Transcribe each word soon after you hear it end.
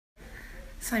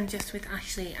So I'm just with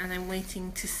Ashley and I'm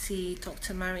waiting to see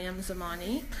Dr. Maryam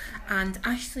Zamani, and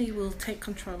Ashley will take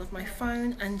control of my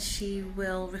phone and she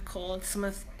will record some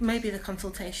of maybe the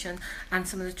consultation and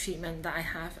some of the treatment that I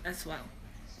have as well.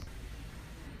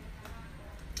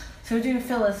 So we're doing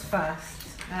fillers first.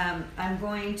 I'm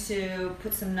going to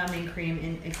put some numbing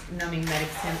cream numbing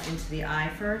medicine into the eye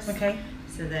first. Okay.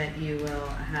 So that you will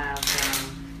have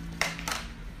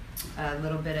a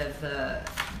little bit of the.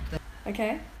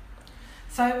 Okay.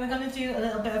 So we're going to do a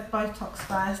little bit of Botox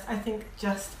first. I think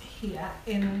just here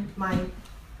in my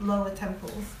lower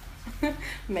temples.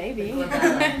 Maybe.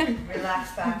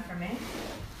 Relax back for me.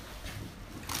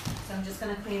 So I'm just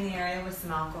going to clean the area with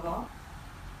some alcohol.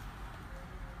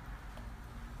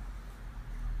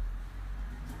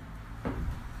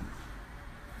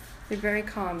 You're very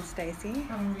calm, Stacey.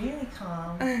 I'm really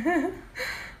calm.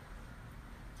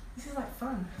 This is like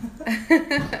fun.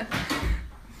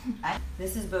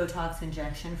 This is Botox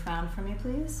injection. Frown for me,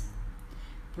 please.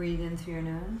 Breathe in through your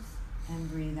nose and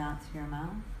breathe out through your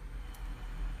mouth.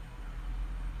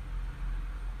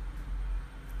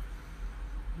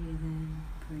 Breathe in,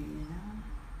 breathe out.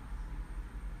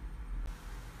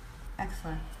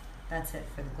 Excellent. That's it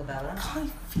for the glabella. Can't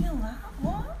you feel that?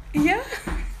 What? Yeah.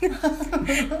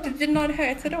 It did not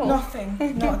hurt at all. Nothing.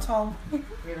 Not at all.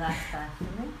 Relax back for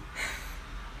me.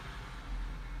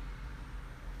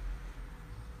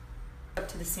 Up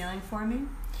to the ceiling for me.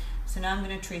 So now I'm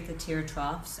going to treat the tear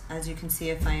troughs. As you can see,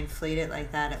 if I inflate it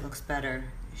like that, it looks better.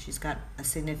 She's got a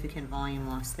significant volume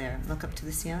loss there. Look up to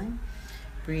the ceiling.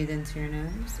 Breathe in through your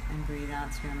nose and breathe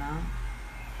out through your mouth.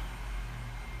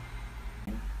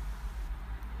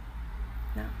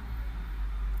 No.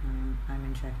 I'm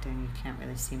injecting. You can't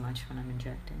really see much when I'm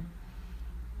injecting.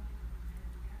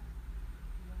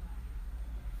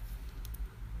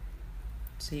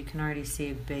 So you can already see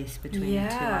a base between the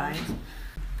two eyes.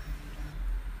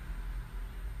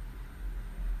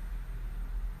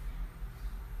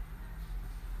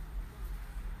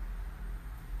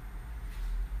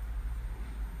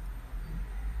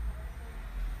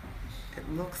 It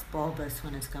looks bulbous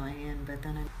when it's going in, but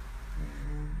then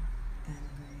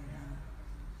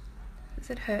Does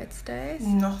it hurt, Stace?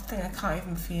 Nothing. I can't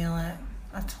even feel it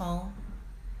at all.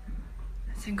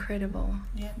 That's incredible.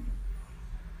 Yeah.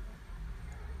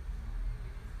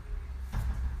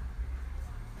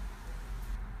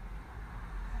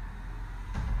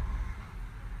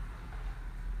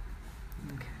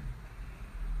 Okay.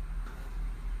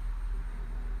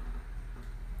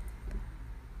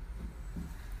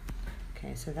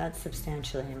 Okay, so that's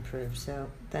substantially improved. So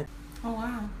that. Oh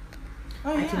wow.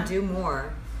 Oh I yeah. can do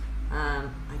more.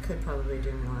 I could probably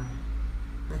do more.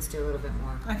 Let's do a little bit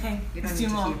more. Okay. You don't Let's need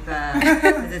do to more. keep.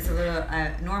 Because it's a little.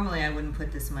 Normally, I wouldn't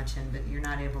put this much in, but you're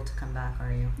not able to come back,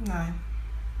 are you? No.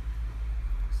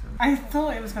 So. I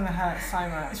thought it was going to hurt so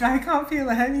much. I can't feel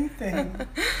anything.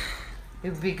 It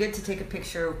would be good to take a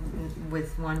picture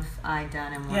with one eye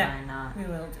done and one eye not. We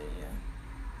will do. Yeah.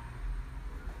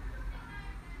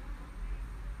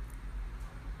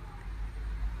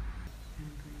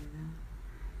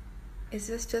 Is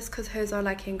this just because hers are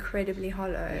like incredibly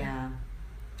hollow? Yeah.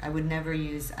 I would never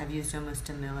use, I've used almost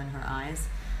 1 mil in her eyes.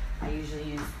 I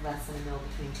usually use less than 1 mil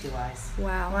between 2 eyes.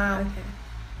 Wow. Wow. Okay.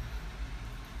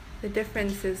 The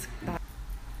difference is that.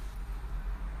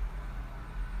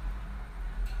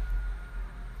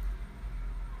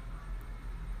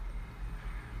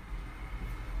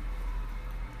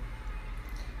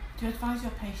 Do you advise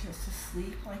your patients to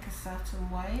sleep like a certain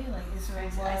way? Like, is there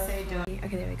a word? I say don't.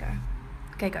 Okay, there we go.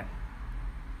 Okay, go.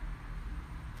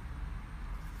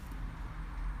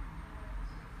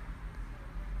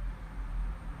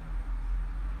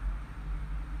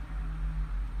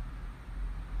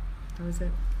 That was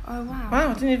it. Oh, wow. Wow,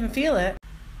 I didn't even feel it.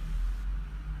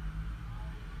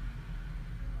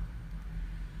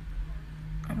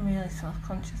 I'm really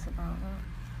self-conscious about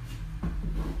that.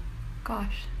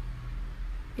 Gosh.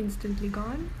 Instantly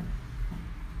gone?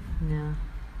 No.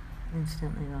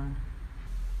 Instantly gone.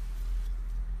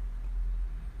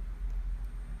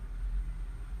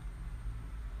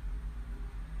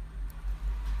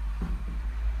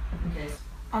 Okay.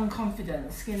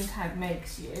 Unconfident skin tag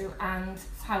makes you, and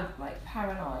how like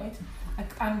paranoid.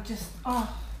 I'm just I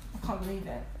can't believe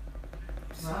it.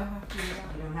 I'm so happy with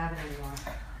that. You don't have it anymore.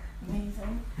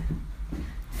 Amazing.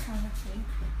 So happy.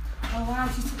 Oh wow,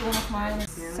 she took all of mine.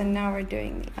 So now we're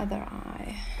doing the other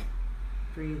eye.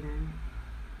 Breathe in.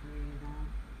 Breathe out.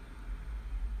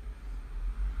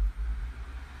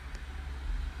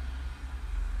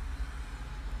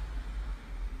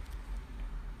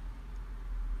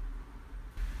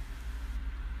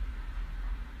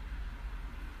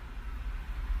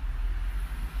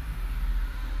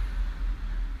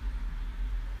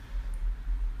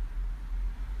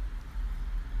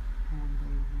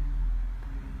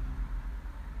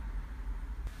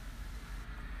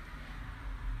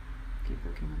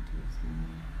 Keep looking up to the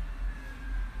ceiling.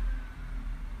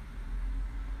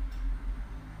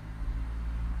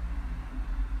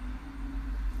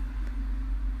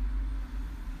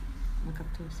 Look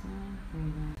up to the ceiling. There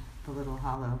you go. The little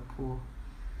hollow pool.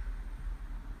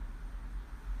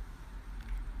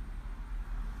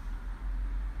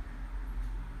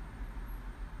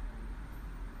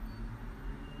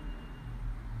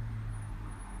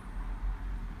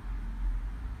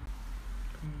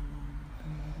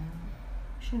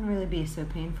 Shouldn't really be so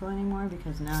painful anymore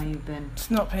because now you've been.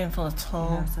 It's not painful at You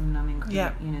all. have some numbing cream.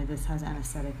 Yeah. You know, this has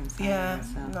anesthetic inside Yeah, of it,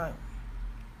 so no.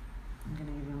 I'm going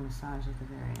to give you a massage at the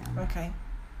very end. Okay.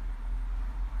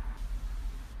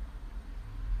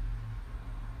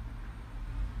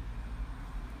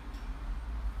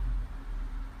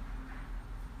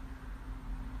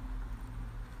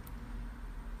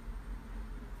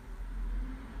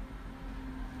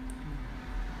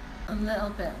 A little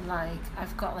bit like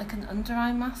I've got like an under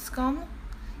eye mask on.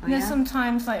 Oh, You know, yeah?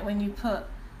 sometimes like when you put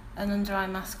an under eye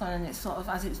mask on and it's sort of,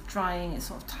 as it's drying, it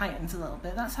sort of tightens a little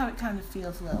bit. That's how it kind of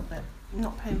feels a little bit.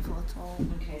 Not painful at all.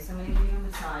 Okay, so I'm going to give you a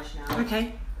massage now.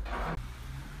 Okay.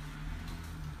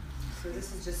 So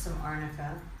this is just some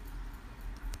arnica.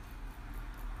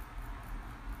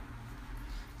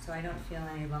 So I don't feel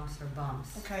any lumps or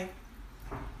bumps. Okay.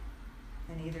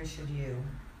 And either should you.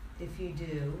 If you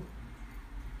do,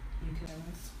 you can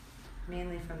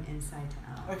mainly from inside to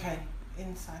out. Okay.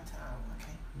 Inside to out.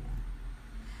 Okay. Yeah.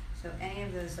 So any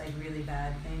of those like really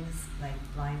bad things, like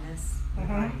blindness, have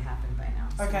Mhm. already happened by now.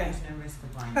 So Okay. there's no risk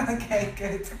of blindness. Okay,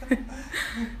 good.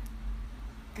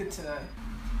 Good to know.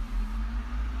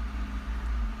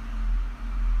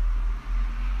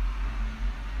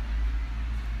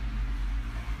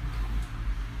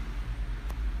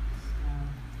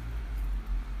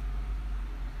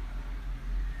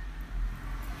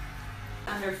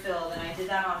 Underfilled, and I did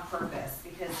that on purpose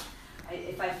because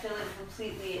if I fill it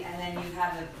completely and then you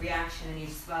have a reaction and you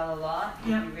swell a lot,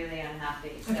 Yeah. you'll be really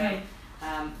unhappy. So Okay.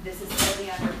 this is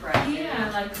slightly under pressure. Yeah,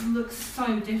 like looks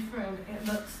so different. It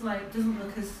looks like, doesn't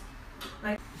look as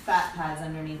Fat pads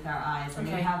underneath our eyes, and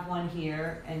Okay. you have one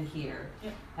here and here,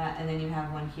 Yep. and then you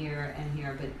have one here and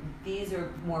here, but these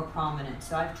are more prominent.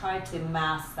 So I've tried to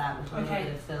mask that with a little Okay.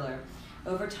 bit of filler.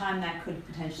 Over time, that could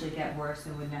potentially get worse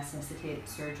and would necessitate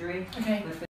surgery. Okay.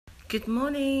 But for Good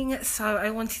morning. So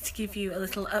I wanted to give you a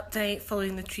little update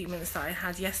following the treatments that I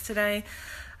had yesterday.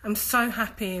 I'm so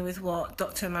happy with what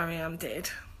Dr. Maryam did.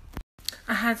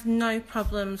 I had no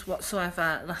problems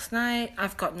whatsoever last night.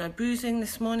 I've got no bruising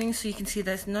this morning, so you can see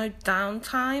there's no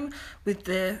downtime with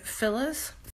the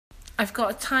fillers. I've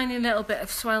got a tiny little bit of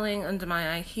swelling under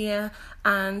my eye here,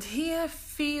 and here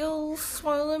feels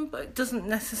swollen, but it doesn't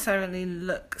necessarily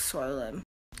look swollen.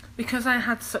 Because I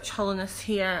had such hollowness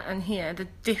here and here, the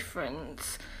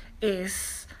difference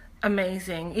is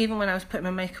amazing. Even when I was putting my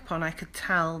makeup on, I could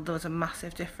tell there was a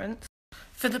massive difference.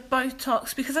 For the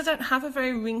Botox, because I don't have a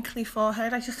very wrinkly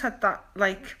forehead, I just had that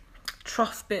like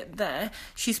trough bit there.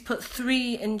 She's put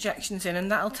 3 injections in,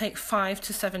 and that'll take 5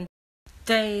 to 7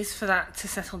 days for that to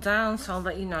settle down, so I'll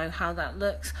let you know how that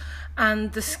looks.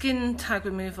 And the skin tag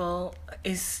removal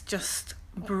is just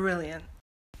brilliant.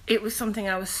 It was something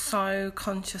I was so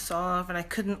conscious of, and I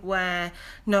couldn't wear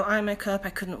no eye makeup, I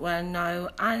couldn't wear no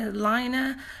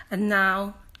eyeliner,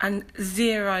 and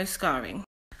 0 scarring.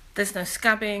 There's no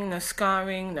scabbing, no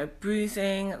scarring, no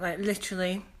bruising, like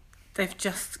literally they've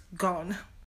just gone.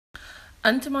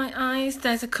 Under my eyes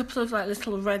there's a couple of like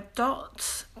little red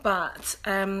dots, but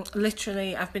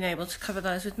literally I've been able to cover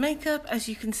those with makeup, as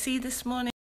you can see this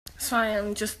morning. So I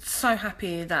am just so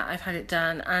happy that I've had it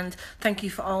done, and thank you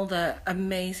for all the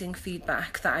amazing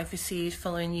feedback that I've received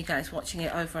following you guys watching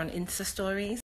it over on Insta stories.